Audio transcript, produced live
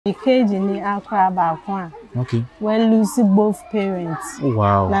Cage ni akwa baako. Okay. When lose both parents. Oh,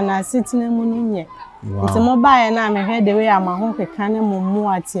 wow. Na na sitting mu nye. Wow. Nti mo ba na me hwe de we amaho keka ne mo mu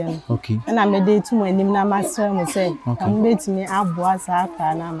atie no. Okay. Na me de tu mo anim na masere mo say. Am betimi aboa sa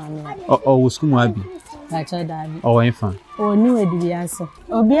aka na amane. Oh, school mu abi. Acha dadi. Oh, enfa. Oh, ni we di ase.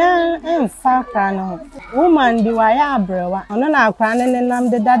 Obia enfa kra no. Woman bi wa ya abrewa. Ono na akra ne nenam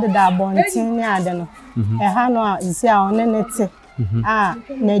de da bontin ni ade no. Ha no a isi a one ne te. Na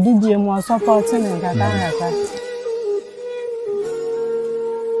didie mo support ne nkaka.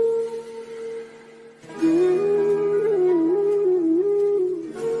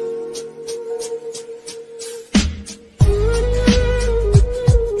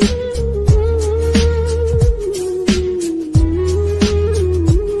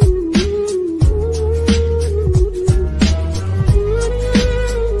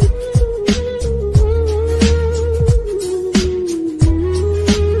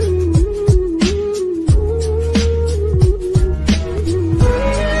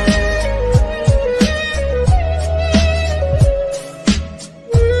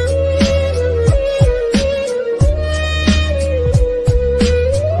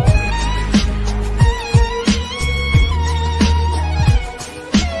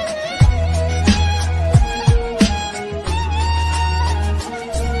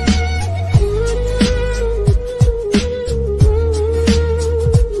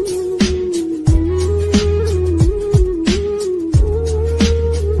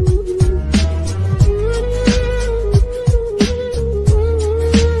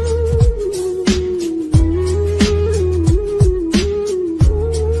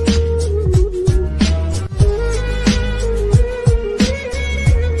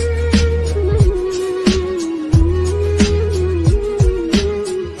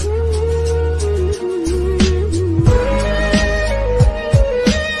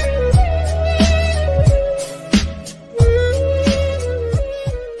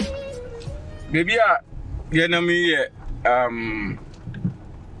 Baby, ye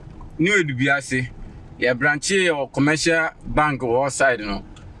new edubiase ye branch or commercial bank or side no.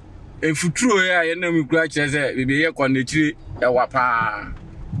 If you true ye na mi kura kire say baby ye kwanechire e wapa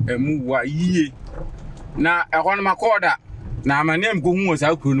emu wa yie na e hono makoda na amanem ko hu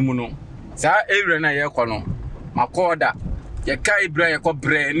sa kuro no mu no sa ewre na ye kɔ no makoda ye kai bra ye kɔ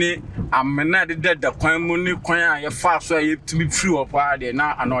bre ni amena de da kwan mu ni kwan a ye fa so ye tumi free opa de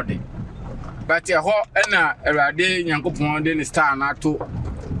na anode. But ho na Awurade Nyankopon de ne star na to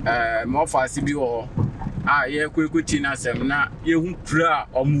mo faase bi wo ye kwekuti na sem na ye hu kura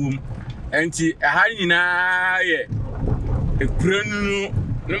omuom enti ha nyina ye ekura nu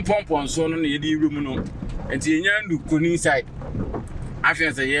npompon so no na ye di wrum no enti ye nya ndu koni side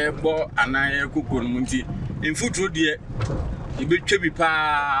afia se ye bo ana ye kokoro mu nti mfuturo de ye betwa bi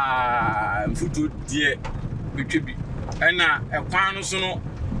pa mfuturo de betwa bi na ekwan no so no.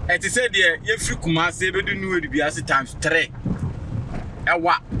 It is said here, you free Kumasi, but you know it be as times 3. A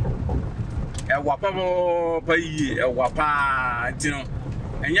wapa pay, a wapa, you know,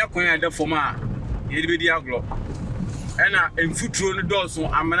 and you're going to for ma, you'll be the aglo. And in foot on the door, so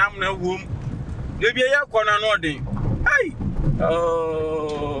I'm no womb. There be a corner nodding. Hey,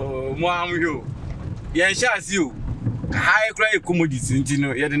 oh, Mom, you. Yes, you. High cry commodities, you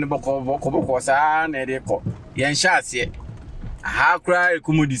know, yet in the book of Bokosan, and echo. Yan shas yet. Ha cry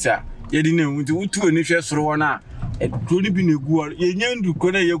commodisa ye di na nti utu ani hwe soro na e kro ni bi na egu ye nyandu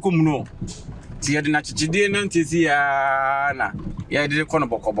ko na ye kom no ti ye di na chichide na ntesi ya na ye di ko no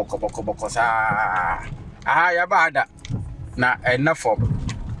boko sa ya bada na enafo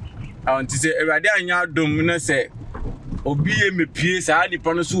anti se Awurade anya dom na se obi ye mepie sa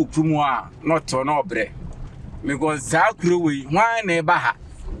nipa no so okrumu a not na obre because sa kro we hwan na e ba ha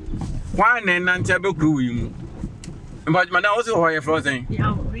hwan na nante be kro we mu. But madam also how you frozen?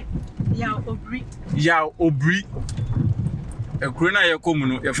 Ya obri. E kuro na ye komu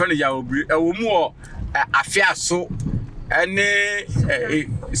no ye friend ya obri. E wo mu o afia so ene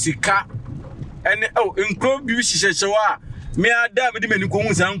sika ene nkro bi hihyehyehye wa me ada me de mani ko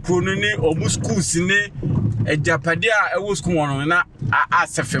hu san kuro no ni obu schools ni ejapade a e wo school wono na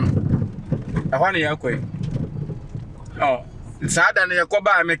asefem. E hwa na ye kwai. Oh, sada na ye ko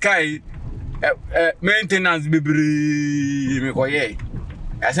ba me kai maintenance bebere me koye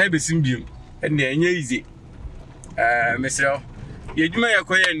asa besim biem ene enye easy mesrel ye djuma ye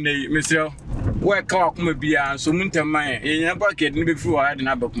koye ne mesrel we ka akoma bia so muntaman ye nya bucket ne be free wa de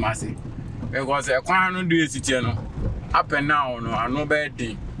na bakuma ase because e kwan no do esitie no up and down no ano be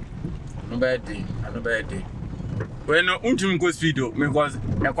dey when untum go speed because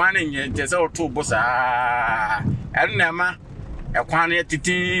e kwan ne nye se o to bossa ene ma Ekwan ne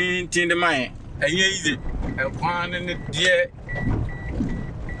titin de man. Enye easy. Ekwan ne die.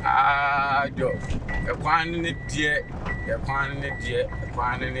 Jo. Ekwan ne die. Ekwan ne die.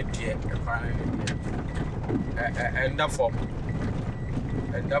 Ekwan ne die. Ekwan ne die. And that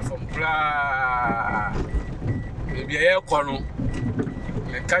from blah. Maybe a corner.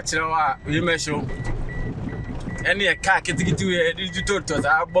 A catcher, you may show. Any a car can get to a digital to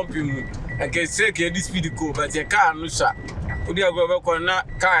the bump you. I can say this speed go, but your car no shot. Would you go back on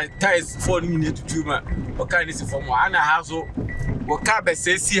that car ties 4 minutes to 2 months? What kind is from one household? What car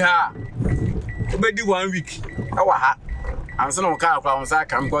says see her? Maybe 1 week. Our I'm some car from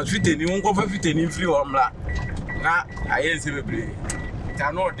Saka because fitting you won't go for fitting in free on black. Now I ain't celebrate.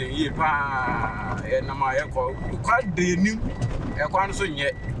 I know the year and my echo quite the new a console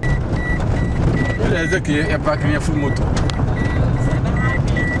yet. There's a key a packing a full motor.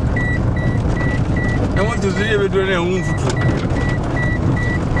 I want to see you doing a room for two.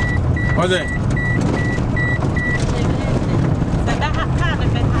 What's it?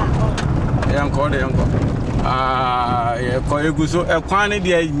 Uncle, the uncle. Yeah, call you so a quantity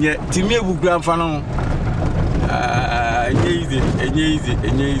yet. Timmy will grandfather. Easy.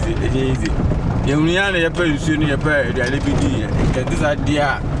 You only have a person, your parent, the LBD, and this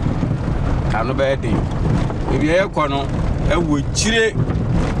idea. I'm not bad thing. If you have corner, I would cheer.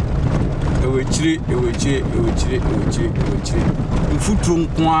 Foot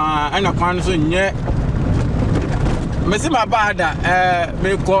and a console yet. Messima Bada,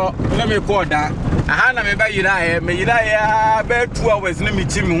 let me call that. I had me by you, may you bear 2 hours, let me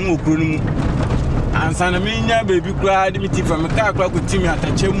tell you who. And Sanamina baby cried me from a car with Timmy at the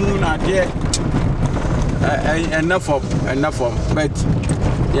Chemoon, enough of, but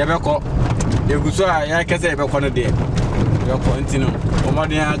you ever call. You go so I can say about 1 day. You're pointing on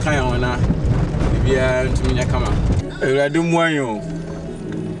Omadia Kayona. If you are to me, come on. I do more you.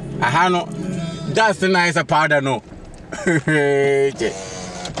 I have no. That's the nicer powder, no.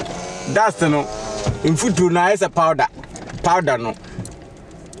 That's the no. In food to nicer powder. Powder, no.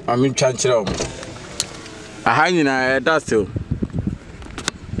 I mean, chanchero. I hang in a dust too.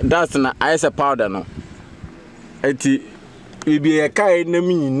 That's an ice powder, no. It be a kind of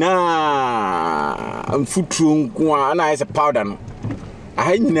me na and food room, and ice powder, no. I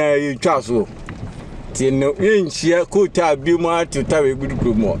hang in a castle. Till no inch here could have be more to tell a good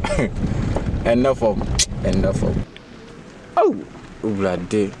group more. Enough of. Oh,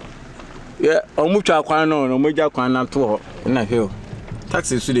 bloody. Yeah, almost a quano, no major quana to her in a hill.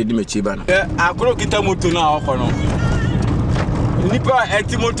 Taxes to the Dimichiban. I could get a motor now. Nipa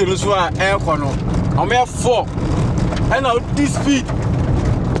etimoto no so a ekono o me 4 and now this speed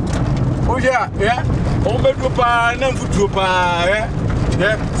oh yeah o me do pa na mfutuo pa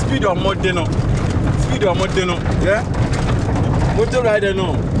yeah speed o modde no yeah motor rider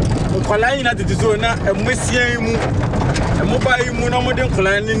no nkwala yin na tete so na emesian mu mobile mu na modde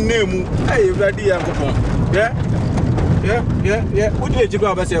nkwala ni nemu ai evadi yankopon yeah what do you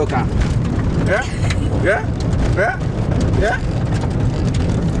go about say okay yeah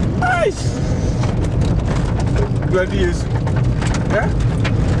nice. Good news. Yeah.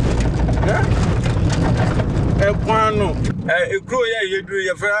 A quano. A crew, you do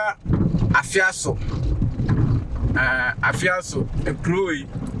your fair. Afiaso. A crew.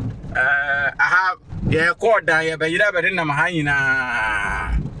 I have a cord there, but you never didn't have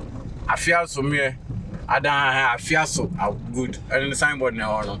hyena. Afiaso me. I don't have Afiaso. Good. And the signboard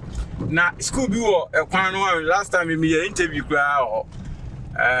now. Now, school you a quano. Last time in me interview crowd.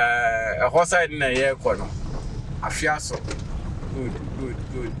 A horse in a year corner. A fiasco. Good.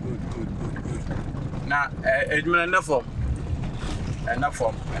 Now, Edmund enough of.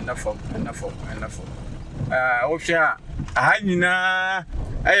 Osha, I had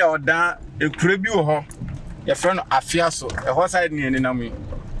a order a crib you ho. Your friend a fiasco, a horse I near me.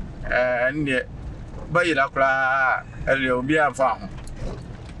 And yet, by your cry, a little beer farm.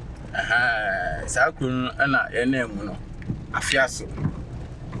 Sakun and a name, a fiasco.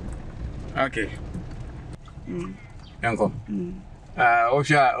 Okay. Uncle.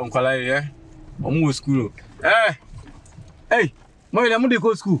 Osha, Uncle, yeah? Almost school. Hey, Moy, I'm going to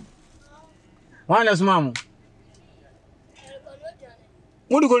go school. Why does Mamma?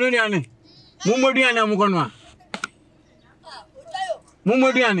 What do you go to Mumodiana Mugona?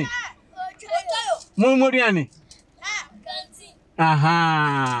 Mumodiani.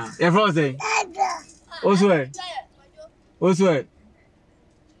 Aha. Everything. Also.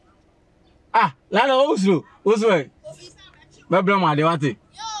 Ah, Lala Oslo. My brother, they want it.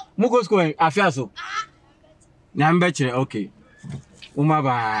 Mugo school, Afiaso. Nambeche, okay.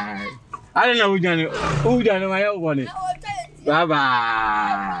 Bye. I don't know who done my own one. Bye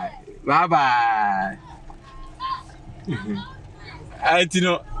bye. Bye bye. I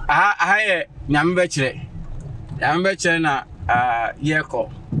know. I nyambe chere. Nyambe chere na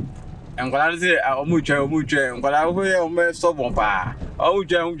yeko. Enkwala se omutwe enkwala wo ye o so bon pa.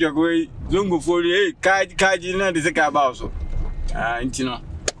 Omutwe go zongo fori kaji na de se ka ba so. Ntino.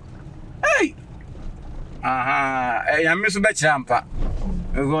 Hey. Aha, nyambe so be chere ampa.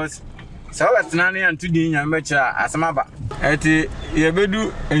 Because so wetna ne antu di nyambe chere asamaba. Eti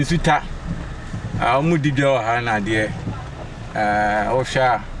yebedu ensuta. Omudidwa ha na de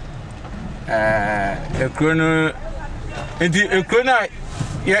osha ekrono enti ekrona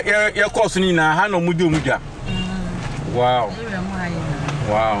ya course ni na ha no mudi omudwa. Wow.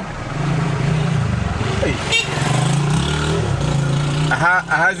 Wow. Hey.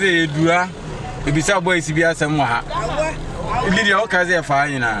 Aha ze edua ebisa boys bi asem ha. Lydia o kaze e fa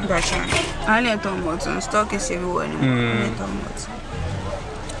nyina. Ani tomato stock is everywhere.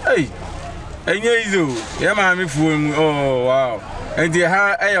 Hey. Enye izo ya ma me fu mu. Oh wow. Enti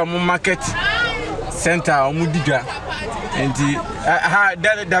ha eyo market center omudidwa. Enti ha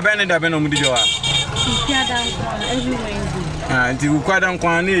da bene omudidwa. Enti ukwada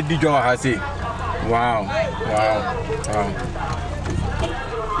nkwan na edidwa ha se. Wow.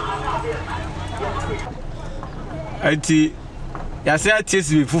 Enti ya se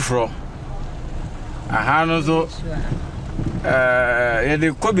atesi bi fufuro. Aha no so ye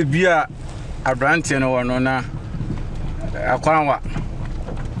de ko bibia abrante no wono na akwanwa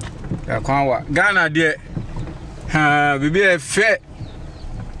Ghana de bibi efe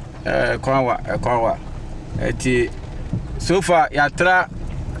akwanwa eti so far yatra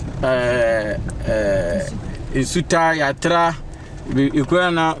isuta yatra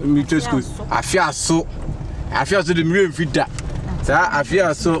ikwana na mitosku afiaso de mire fida sa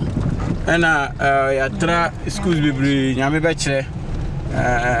afiaso na yatra schools bibri nyame be kire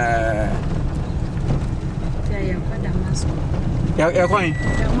ya kwani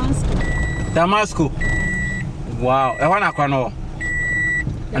Damasco. Wow, e wana kwa no.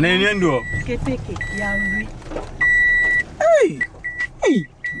 Ana ni ndo. Keteke ya wi. Hey.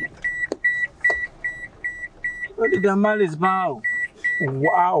 What the mal is bow.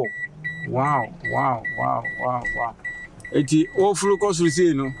 Wow. Eti o furu ko suru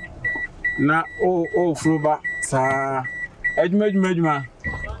se no. Na o furu ba sa. Ejuma.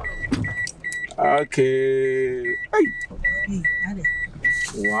 Okay. Hey, ale.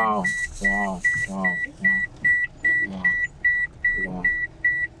 Wow.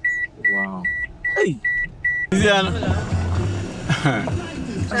 Hey. Iziana.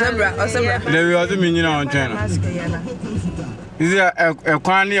 Osebra. Lewi otu minyi na onchen. Izia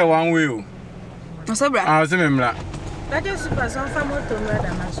ekwan ne one way o. Osebra. Osememra. That is super some moto mra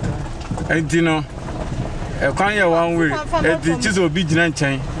Damasco. Enti no. Ekwan ye one way. Eti chizo obi gina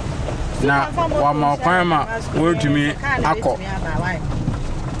nchen. Na wa ma kwan ma wo tumi akọ.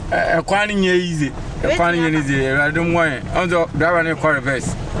 Ekwan nye easy. Ekwan nye easy. Radum wan. Onzo driver ne call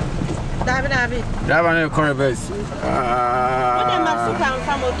reverse. David. Driver ne call reverse.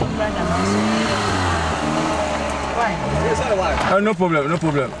 Why? No problem. No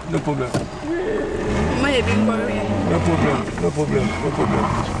problem.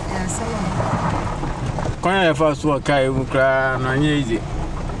 Kwanya ya first work kai ukra na nye easy.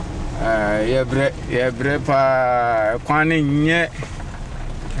 Yebre pa kwane nye.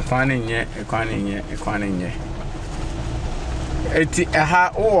 Eti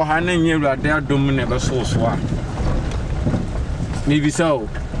aha o ha na nye urade adom na be so a. Maybe so.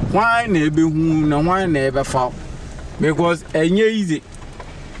 Why na ebe hu na why na ebe fa? Because enye easy.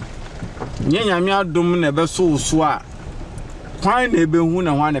 Nye nyame adom na be so a. Why na ebe hu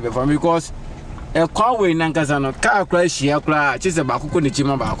na why na ebe fa? Because e kwa we na nkasa no ka akra hia kra chise ba akoko ne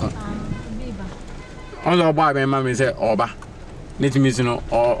chima ba akon. Onzo oba be ma me say oba. Netimi si no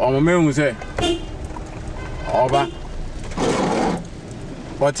o mo mehu say oba.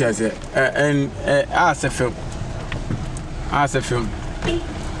 What is it? And as a film.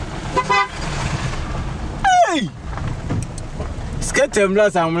 Hey! Skate them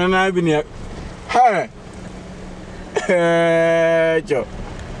last I'm gonna be near. Hey! Joe.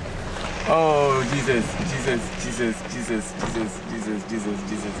 Oh, Jesus.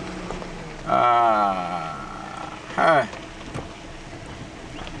 Hi.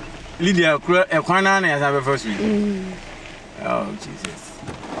 Lydia, Kwana as I first week. Oh, Jesus.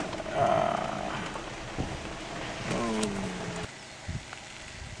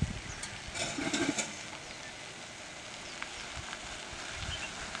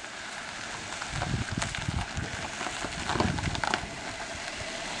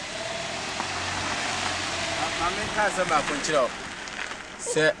 say ba konchiro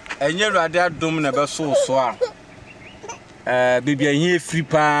se enye ruade adom na be so so a baby ahia free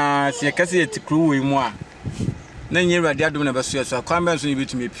pa se kase yetikru we mu a na enye ruade adom na be so so kwan be so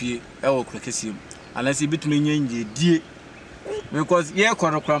yebetumi pie e wo krokesiem anase yebetumi nyenye die because ye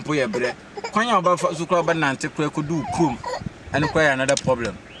kwaro krampo ye bre kwanya oba so kra ba nante kra kodu krom and quite another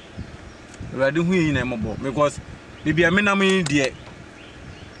problem ruade hu yin na mobo because baby amenam yin die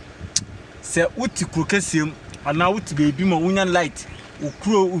se uti krokesiem ana uti baby ma unya light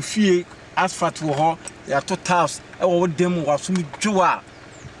ukro ufie asphalt wo ho ya to tiles e wo dem wasum dwoa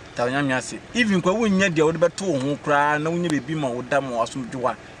ta onyame ase even kwa wonya dia wo de beto wo ho kra na wonya baby ma wo dam wasum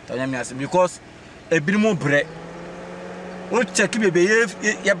dwoa ta onyame ase because ebinimo bre wo check baby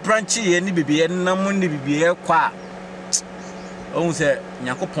ye branch ye ni baby ye nam ni baby ye kwa o se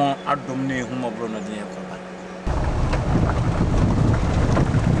nyakopon adom na ehu mobro no de ye kwa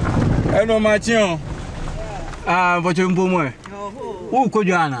eno machion vocho mbomo e wo ko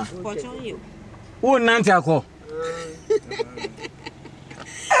jana vocho yo wo nanti akọ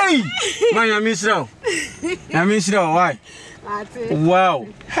hey manya misra why wow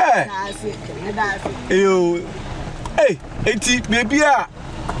hey yo hey enti baby a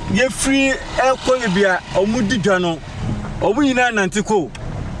ye free e ko ye bia omudi dwa no omu nyina nanti ko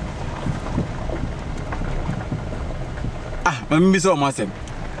mami so masem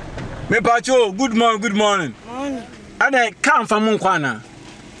me pacho good morning morning ade kan fa mun kwana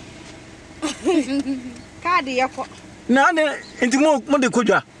Kadi yako na ade enti mo de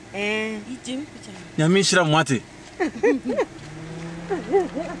kodwa ijim picha ya mi shira mwate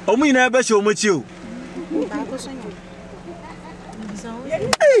omu nyina be she omochi o ba ko sonyo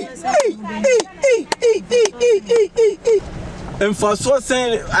Enfaso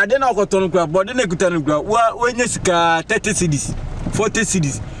sen ade na okoton kwa body na ekutan kwa wa nya sika 30 cedis 40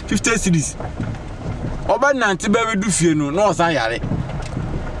 cedis 50 cedis oba nante ba wedu fie no na osan yare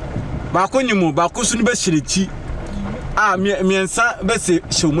ba ko nyimu ba ko sunu be shirechi miensa be se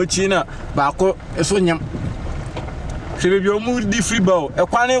shomochi na ba ko eso nyam hwe bi omu di free ball e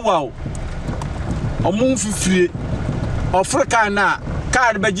kwane wow omu fifire Africa na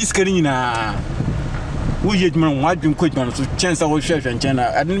card ba jiskari nyina wo ye djuma wo adwum ko djuma so chance wo hwehwe nchen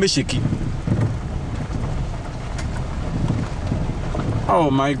na adin be sheki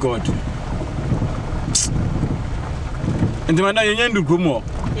oh my god enti manda yenye ndu kromo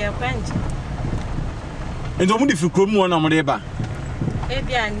ye kwanji enti omu di free kromo na mo de ba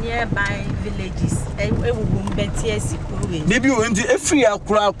ebia nearby villages ewugu mbeti esikuru we debi o enti efiri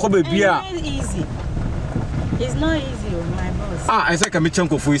akura ko ba bia easy. It's not easy, my boss. I say ka me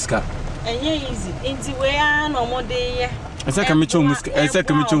chenko fo iska. Easy. Inti we an omode ye. I say ka me chon muska. I say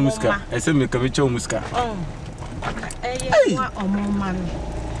ka me chon muska. I say me ka me chon muska. Wa omoma me.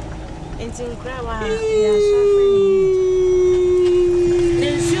 Inti nkra wa ya suffering.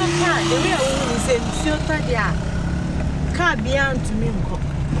 Nensio ka, the way we say nensio ta dia. Ka bia ntumi nko.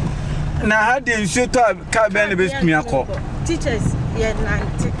 Na ha de nensio ta ka bia na bestumi akọ. Teachers ye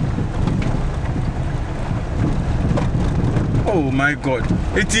nanti. Oh my god.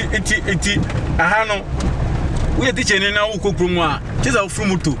 Eti ahano. We teacher ni na ukokru mu a. Cheza ofru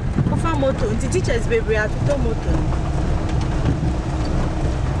moto. Ofa moto, nti teachers baby atuto moto.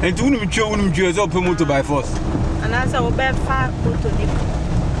 Enti unum twa ezo pe moto by force. Anasa we be fa moto ni.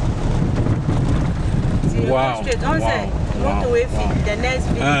 Wow. Moto we fit the next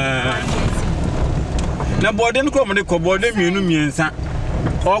video. Na borden ko mo de ko borden mienu miensa.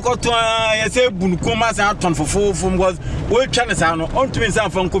 Okoto ya se bunko ma sa aton fofofo because we twa ne sa no ontumi sa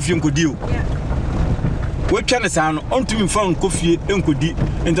fa nkofie nkodi o we twa ne sa no ontumi fa nkofie enkodi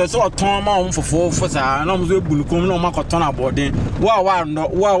ento so oton ma on fofofo sa na mo so bunko na o makoton abode wa ndo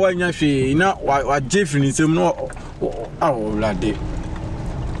wa nya hwe na wa jefri ni sem no awo lade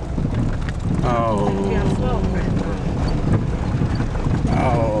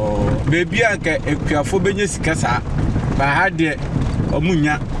baby aka ekuafo benye sika sa ba ha de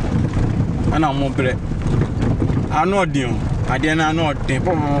omunya ana mo bre anu odin ade na anu odin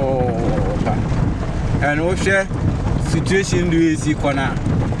pa and wo hwe situation do esi kona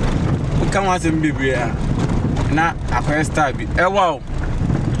o kan wa sem bibia na akoy star bi e wa o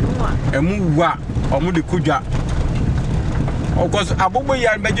emu wa omu de kudwa because abobo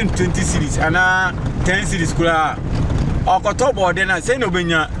ya begin 20 series ana 10 series kula okoto board na say no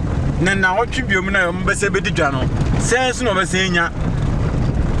benya na otwe biom na mo bese bedi dwa no sense no bese nya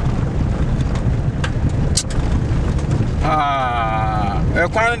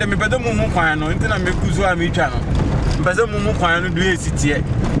kwan de me pede mu kwan no ntina me kuzu a me twa no pede mu kwan no du esitie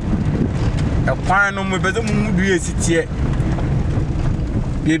kwan no me pede mu du esitie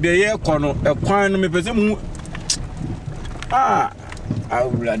bebe ye kɔ no kwan no me pede mu Ah, I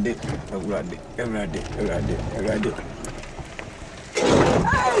will read it. Hey,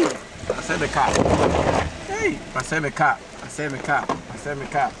 I said the car. Hey, I said the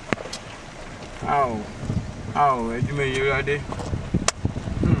car. Oh, you mean you ready?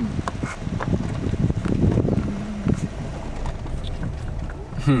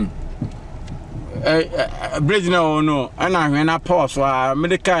 Bridge no, and I'm in a pause.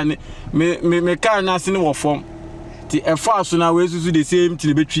 Me car na sini wo form. Ti e fa so na we susu the same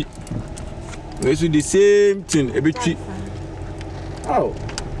thing betwi. We susu the same thing e betwi. Oh.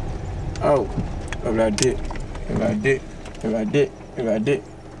 Everyday. Hey.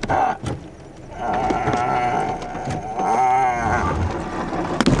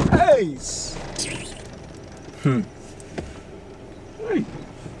 Hey.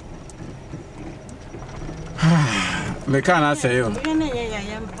 Me can't say you.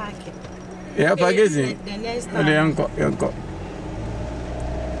 Yeah, packaging. The next time. Yanko.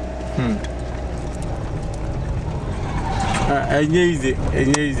 Easy.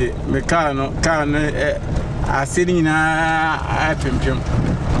 Me can I sitting na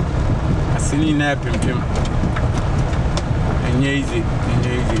pimpim. Easy.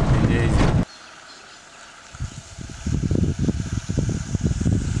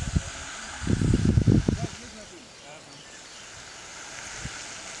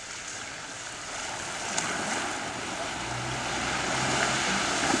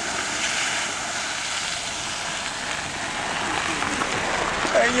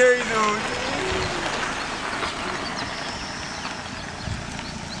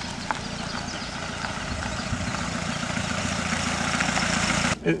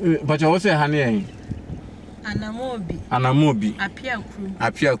 But you also honey. Anamobi.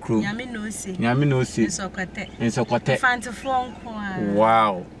 Apia crew. Nyame no see. Nsokote. Fantifon kwa.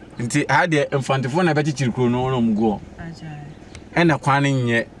 Wow. Nti hade mfantifon na beti chirikro no mgo. Ena kwane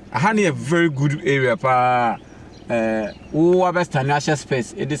nye. Ahane a very good area pa. Wo abesta national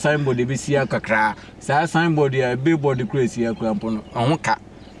space. E signboard e besi akakra. Sa signboard ya billboard crazy akra mpono. Onka.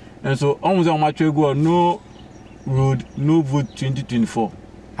 Enso onwo ze omatwe go no road no vote 2024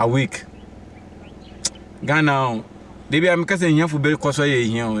 a week. Ghana they be am kase hiafo be kwaso ye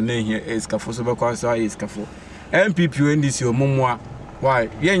hia o na hia eskafo so be kwaso ye eskafo MPP NDC omumwa why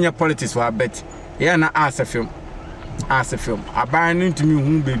ye nya politics wa bet ye na asefim aban no ntumi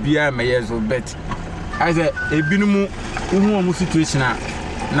hu bebia me ye so bet I say ebinumu hu omu situation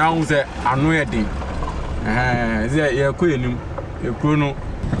na hu say anu ye din ze ye ko enum ekro no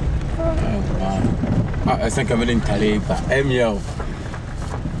esen kamelen tale ba emia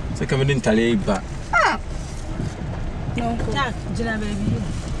se kamelen tale ba No, Jack, Jina baby.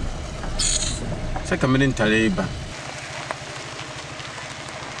 Saka menen taleba.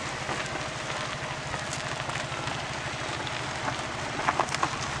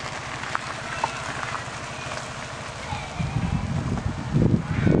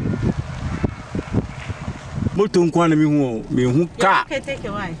 Moto nkwana me hu ka. Take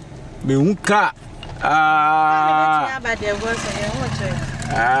away. Me hu ka.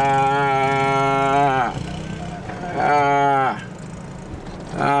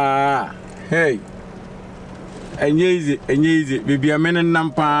 Hey. Easy. Baby, I'm in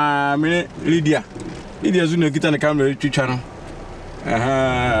Nampa, Lydia Zuna get on the camera to channel.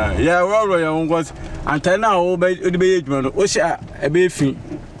 Yeah, well, I was until now, by the age man, Osha, a baby.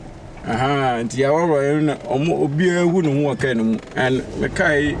 And Tiara, or beer wouldn't walk in, and the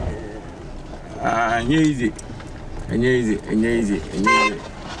Kai. Easy.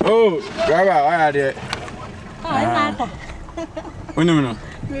 Oh, Grava, I had it. Oh, no.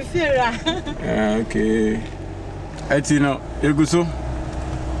 Okay. Etino, you go so?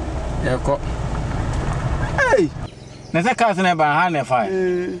 Hey! Nasa casa na ba hana fa.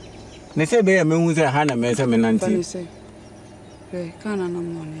 Ne se be me hu se hana me se me nanti. Kana na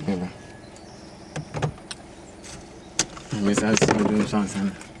mone. Me sa se do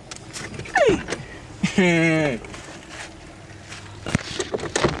sansan. Hey!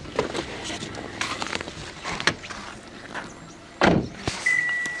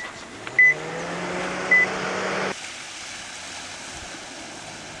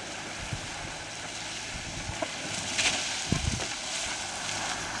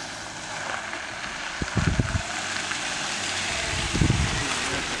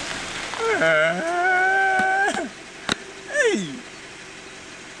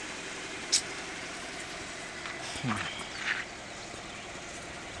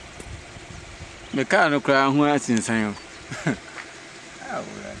 Me car no cry who has in San.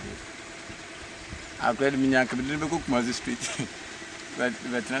 I read me, I could never cook Mother Street. But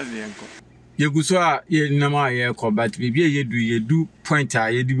that's the uncle. Yeguso a ye nama ye ko but bibia yedu point a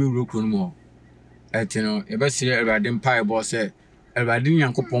ye di be wuro mo etino ye be sire Awurade mpa bo se Awurade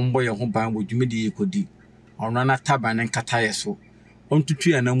Nyankopon bo ye ho ban bo dwumedi ye kodi ono na taban nkata ye so ontutu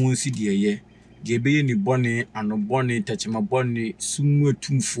ya na mu nsi de ye de be ye ni bone ano bone tachema bone sumu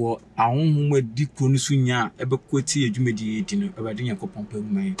atumfo ahonhom adi kro no sunya ebe kwoti ye dwumedi ye di no Awurade Nyankopon pa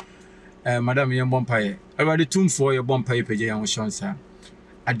mu madam ye bompa ye Awurade tumfo ye bompa ye peje ye ho shonsa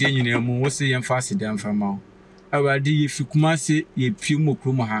ade nyina mu wo se ye mfa ase dan fama Awurade ye fikuma se ye pie mu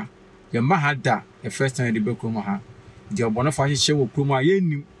krom ha ye ma ha da the first time de be krom ha de obono fa hye wo krom a ye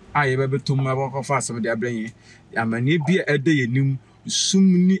nim a ye be betom ma ba fa asem de abrenye amane bia ede ye nim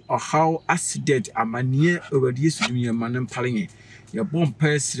sumni ohaw accident amane Awurade Yesu dum ye manem palenye ye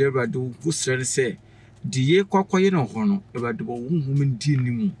bompa sire Awurade wo sire se de ye kwakoye no ho no Awurade bo honhom ndi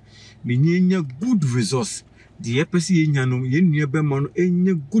nim menyenya good resource the epesi ye nya no ye nua be ma no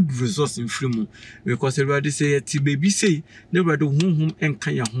enya good resource mfirimu because Awurade say ti baby say na Awurade honhom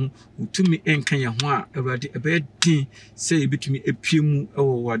enka ya ho utumi enka ya ho a Awurade ebe din say ebetumi epiemu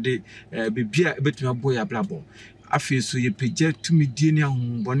ewo wade bebia ebetumi abo ya blabo afi so ye pagya tumi die ne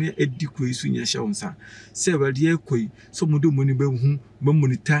ahombone edi koi so nya hye wonsa say Awurade ekoi so modo moni be hu be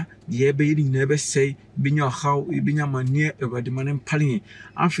monita ye be yiri na be say binya haw binya mane Awurade manem pale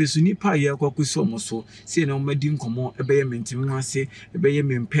afi so nipa ye kwakuso mo so say na omadi nkomo ebe ye mentim ho ase ebe ye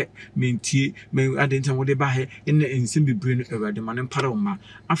mempe mentie men adentan wo de ba he ene ensem bibre no Awurade manem pare wo ma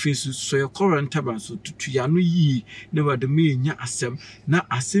afi so ye current taban so tutu ya no yi na Awurade me nya asem na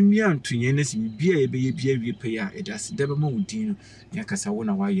asem ya ntunye na sim bia ye be ye bia wie pe ya edase debe ma wudin no ya kasa wo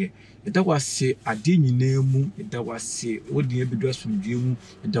na waye eda wase ade nyina mu eda wase wodi ebidu asomdue mu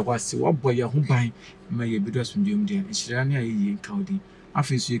eda wase wabɔ ya ho ban ma ye ebidu asomdue mu de nhira ne ayi kaudi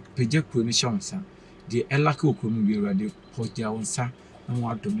afi so pagya kro ni shonsa de elaka okrom bi Awurade pɔgya wonsa na wo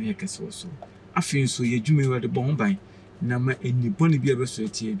adom ne kasa wo so afi so ye dwuma Awurade bɔ ho ban na ma eni bɔne bi abeso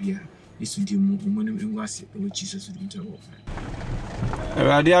atie bia Yesu di mu umonim engwase o Jesus di ntawo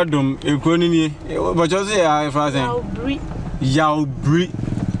Awurade adom ekro ni ni bɔjɔ so ya frazen yaobri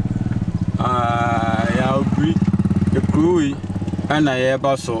ekruwi ana ye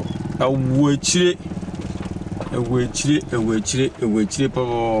ba so awuachire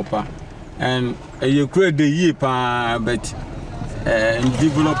papa and ye kru de yi pa but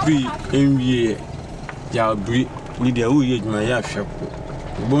develop in ye yaobri we dey who ye juma ya hweko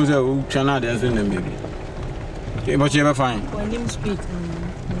bon say o twana de so na maybe e bo che be fine Nim street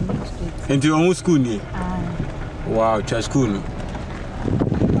into on school ni wow church school no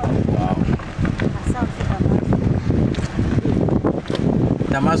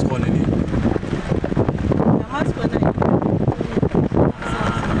Damasco ni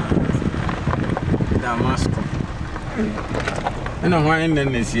Damasco ena ho en na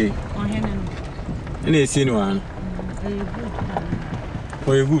nesie ena esie ni wan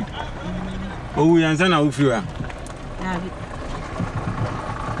o good o wi ansa na wo fiwa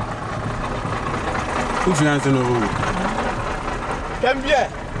o fi ansa no wo Cambia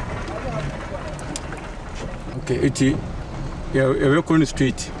okay eti we corner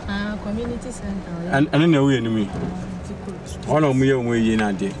street community center and na we enemy one of me we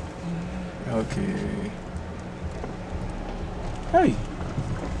na dey okay hey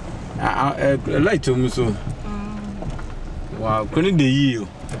light to me so wow koni dey yi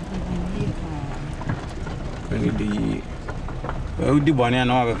koni dey yi we di bone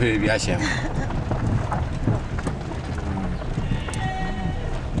na wa be bi a share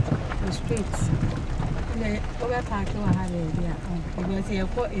streets over park wa ha there because you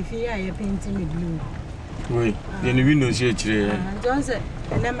go if you are painting with blue oui the windows here chire don't say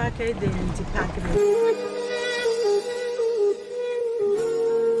na market the park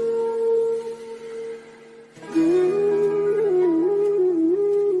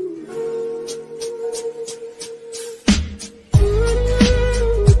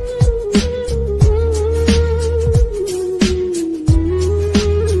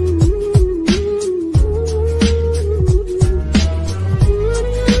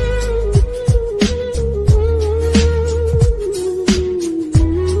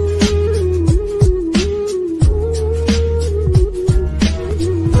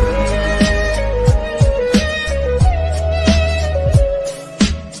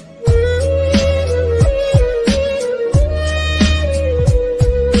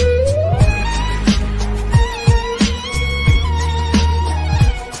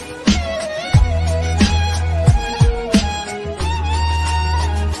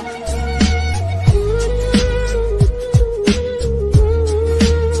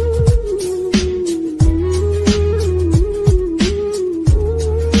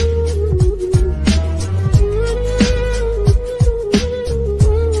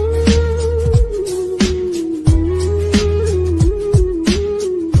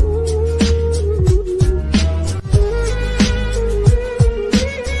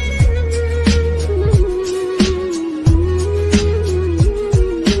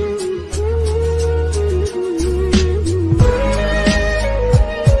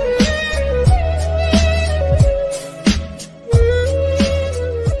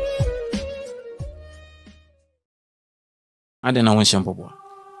ade na won shempopo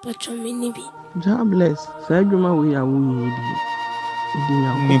Pacho minibi. God bless. Say adwuma we ya wo yi di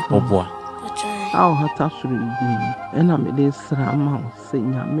mi popo Pacho. Aw hata suru idi. Ena me de sra ma o se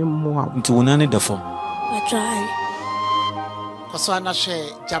nya me mo a. nti wona ne defo Pacho. Koso ana share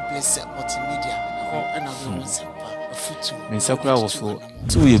God bless multimedia. Ho ana go sempa. Afutu. me sakura wo so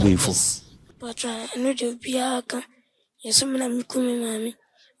ti wo ye beifo Pacho no de biaka. Yesumna mikumi mami.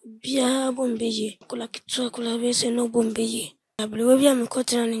 Bia bombeje. Kula kitu kula bese no bombeje. Ablo bia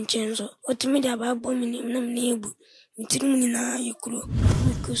mikotra nchenzo. Multimedia ba bomini na mnebu. Mitiri na yekuro.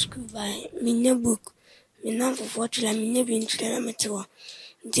 Mikusku bai. Minya book. Mina fofotula minya bintula na metewa.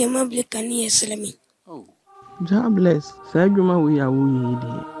 Ndema blekani yeselami. God bless. Say adwuma we ya wo yi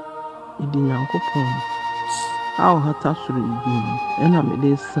di Nyankopon. Aw hata suru idi. Ena me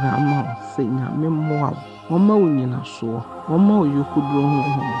de sra ma o se nya me mo a. Woma wo nyina so. Woma wo yokudro ho.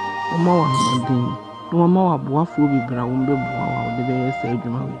 Woma wo amodin. Woma wo aboafo bibra wo mbeboa wa de be say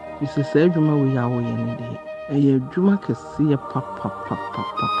adwuma we. Isi say adwuma we ya wo ye ne de. Eye adwuma kese ye papa.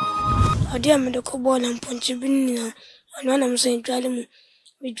 Odi amede ko bola mponchi binina. Anwana mse dwalemu.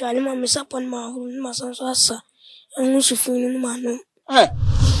 Bidwalemu amesapon ma huru ma sanso asa. Anusufunu ma no.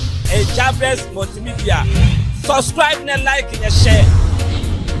 Hey, God bless multimedia. Subscribe and like and share.